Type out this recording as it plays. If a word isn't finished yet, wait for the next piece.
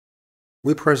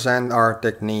We present our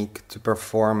technique to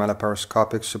perform a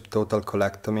laparoscopic subtotal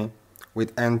colectomy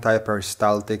with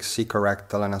Antiperistaltic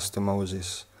Cecorectal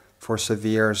Anastomosis for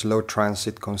severe slow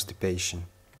transit constipation.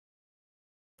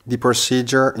 The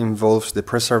procedure involves the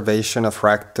preservation of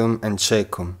rectum and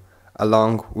cecum,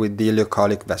 along with the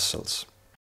ileocolic vessels.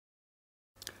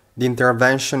 The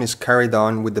intervention is carried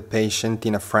on with the patient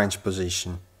in a French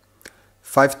position.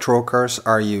 5 trocars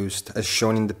are used, as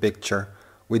shown in the picture,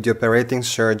 with the operating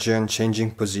surgeon changing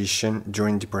position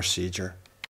during the procedure.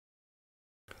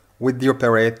 With the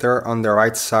operator on the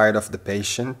right side of the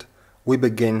patient, we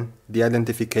begin the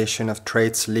identification of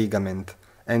Treitz ligament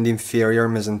and inferior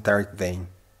mesenteric vein.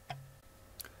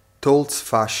 Told's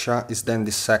fascia is then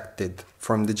dissected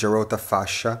from the Gerota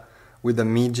fascia with a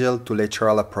medial to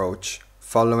lateral approach,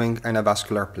 following an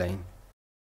avascular plane.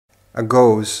 A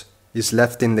gauze is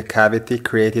left in the cavity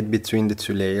created between the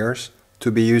 2 layers to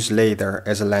be used later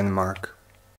as a landmark.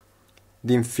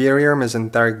 The inferior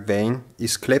mesenteric vein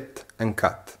is clipped and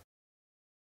cut.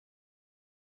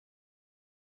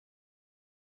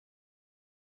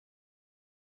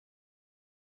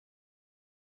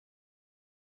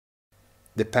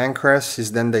 The pancreas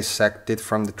is then dissected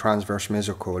from the transverse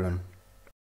mesocolon.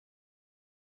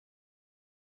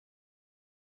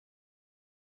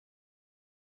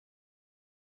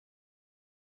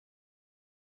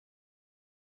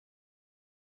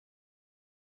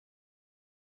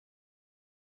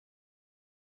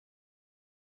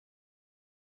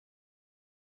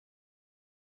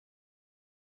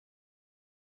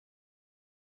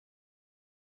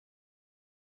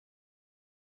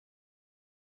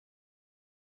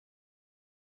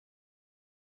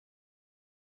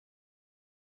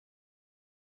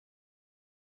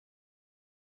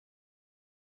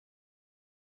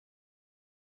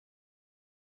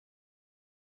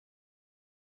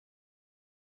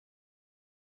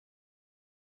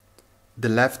 The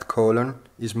left colon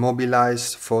is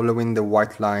mobilized following the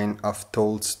white line of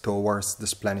Told's towards the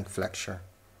splenic flexure.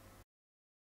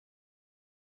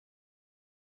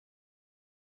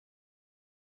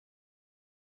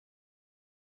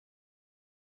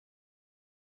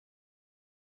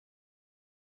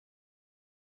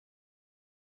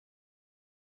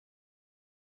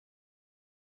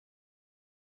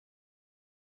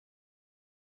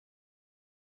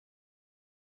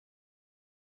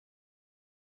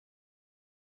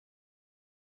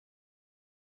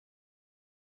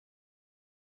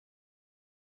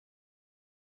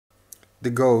 The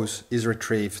gauze is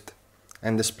retrieved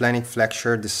and the splenic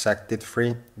flexure dissected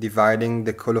free, dividing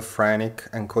the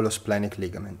colophrenic and colosplenic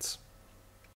ligaments.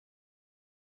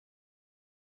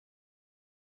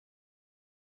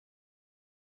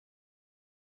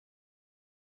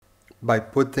 By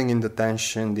putting into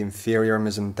tension the inferior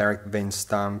mesenteric vein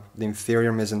stump, the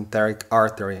inferior mesenteric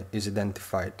artery is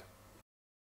identified.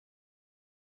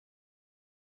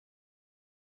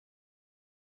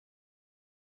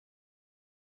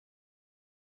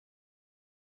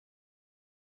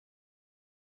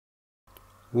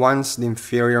 Once the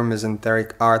inferior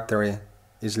mesenteric artery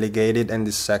is ligated and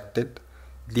dissected,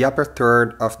 the upper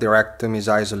third of the rectum is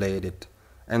isolated,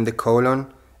 and the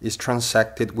colon is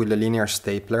transected with a linear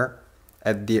stapler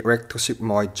at the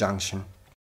rectosigmoid junction.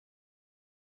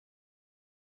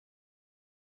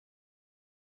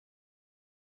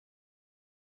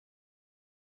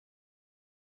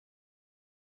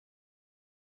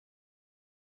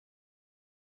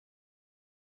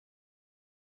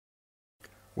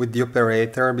 With the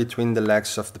operator between the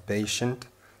legs of the patient,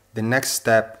 the next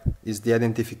step is the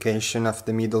identification of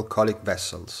the middle colic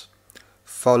vessels,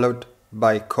 followed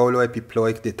by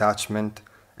coloepiploic detachment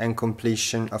and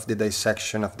completion of the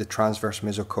dissection of the transverse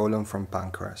mesocolon from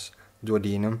pancreas,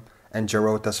 duodenum, and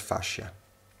Gerota's fascia.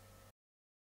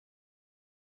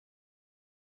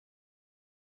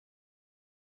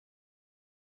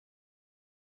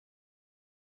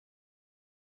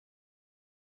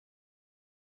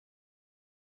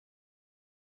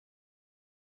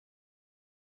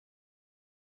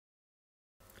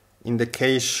 In the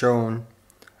case shown,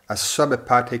 a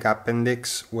subhepatic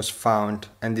appendix was found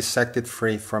and dissected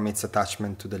free from its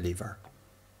attachment to the liver.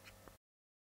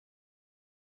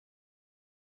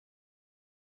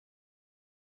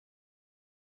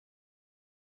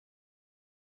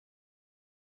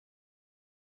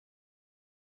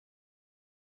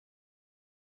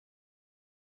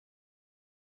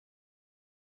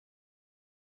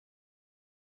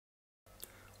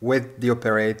 With the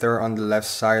operator on the left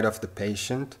side of the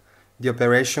patient, the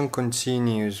operation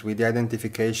continues with the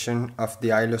identification of the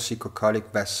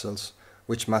ileocecocolic vessels,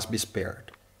 which must be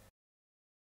spared.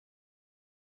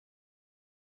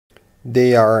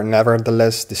 They are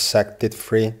nevertheless dissected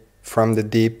free from the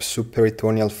deep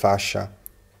subperitoneal fascia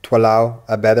to allow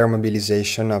a better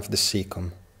mobilization of the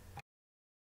cecum.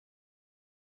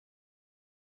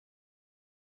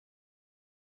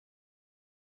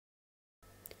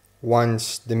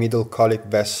 Once the middle colic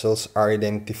vessels are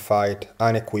identified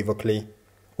unequivocally,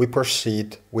 we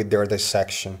proceed with their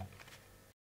dissection.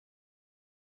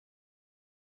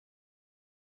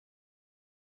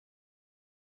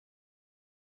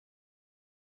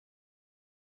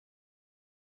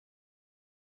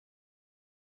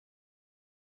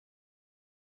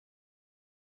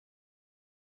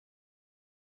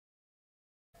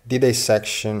 The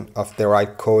dissection of the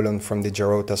right colon from the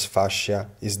Gerota's fascia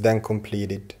is then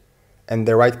completed, and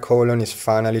the right colon is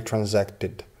finally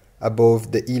transected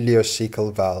above the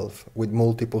ileocecal valve with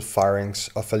multiple firings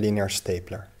of a linear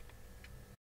stapler.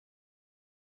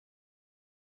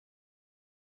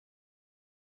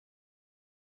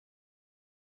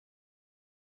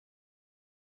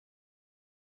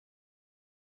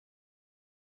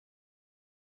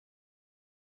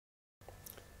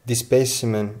 The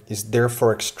specimen is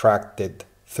therefore extracted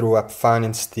through a fan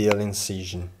and steel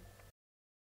incision.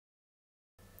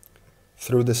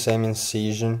 Through the same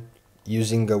incision,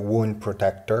 using a wound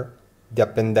protector, the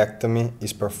appendectomy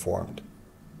is performed.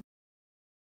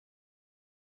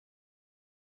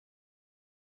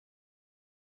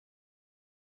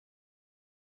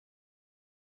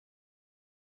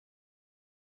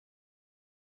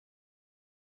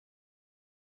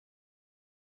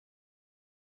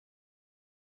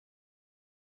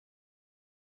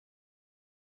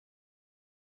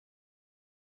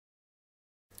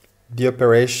 The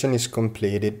operation is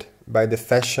completed by the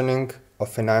fashioning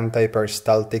of an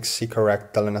antiperistaltic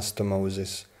cecorectal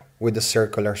anastomosis with a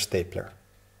circular stapler.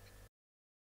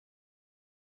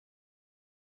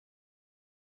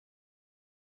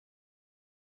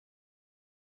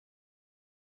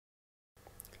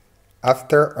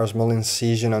 After a small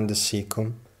incision on the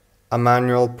cecum, a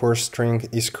manual purse string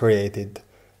is created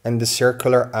and the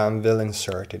circular anvil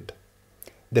inserted.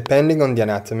 Depending on the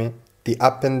anatomy, the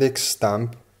appendix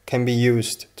stump can be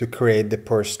used to create the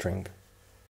purse string.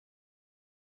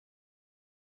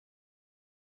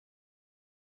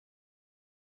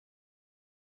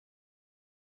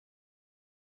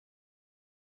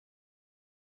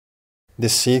 The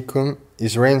cecum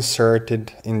is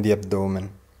reinserted in the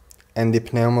abdomen and the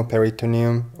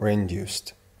pneumoperitoneum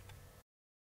reinduced.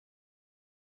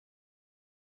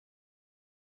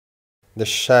 The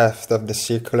shaft of the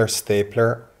circular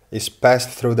stapler is passed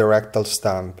through the rectal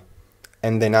stump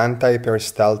and an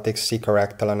antiperistaltic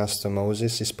cecorectal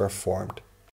anastomosis is performed.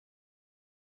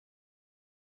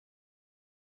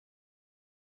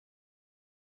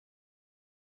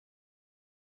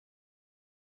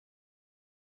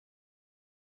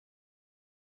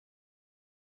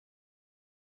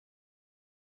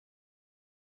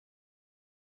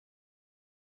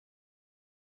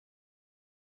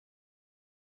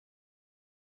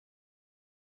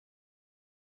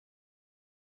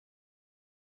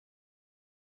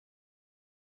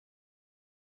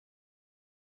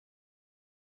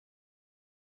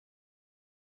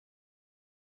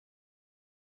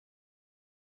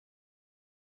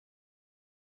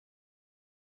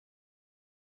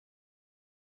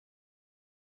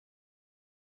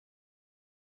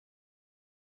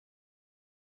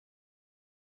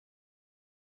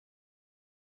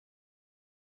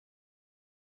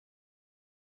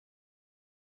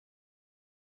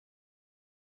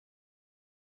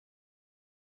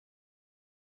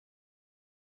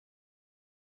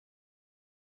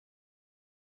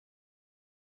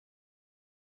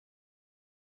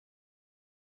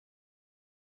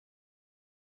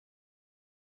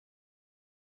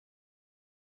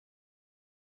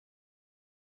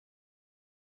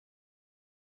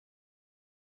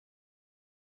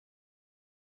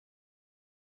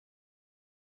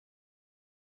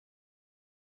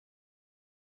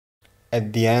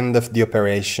 At the end of the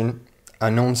operation, a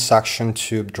non-suction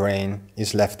tube drain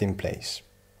is left in place.